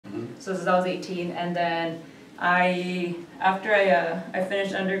so since I was 18, and then after I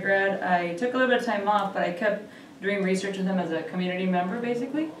finished undergrad, I took a little bit of time off, but I kept doing research with them as a community member,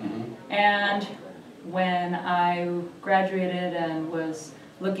 basically. And when I graduated and was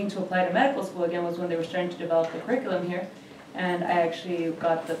looking to apply to medical school again was when they were starting to develop the curriculum here. And I actually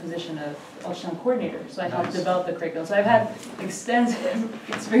got the position of ultrasound coordinator, so I helped develop the curriculum. So I've had extensive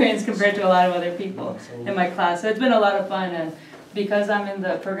experience compared to a lot of other people in my class. So it's been a lot of fun, and because I'm in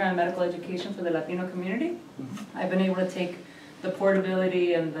the program of medical education for the Latino community, I've been able to take the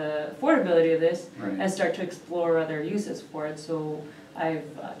portability and the affordability of this and start to explore other uses for it. So I've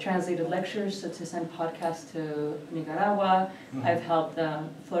translated lectures to send podcasts to Nicaragua. I've helped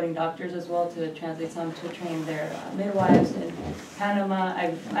floating doctors as well to translate some to train their midwives in Panama.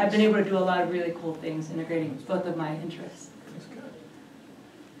 I've been able to do a lot of really cool things integrating both of my interests. That's good.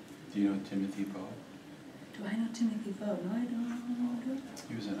 Do you know Timothy Bowe? Do I know Timothy Bowe? No, I don't.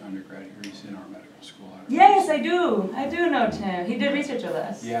 He was an undergrad here. He's in our medical school. Yes, I do. I do know Tim. He did research with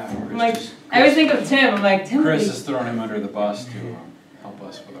us. Yeah. I always think of Tim. I'm like, Timothy. Chris has thrown him under the bus to help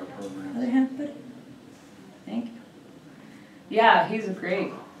us with our program. Other hand, buddy. Thank you. Yeah, he's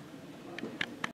great.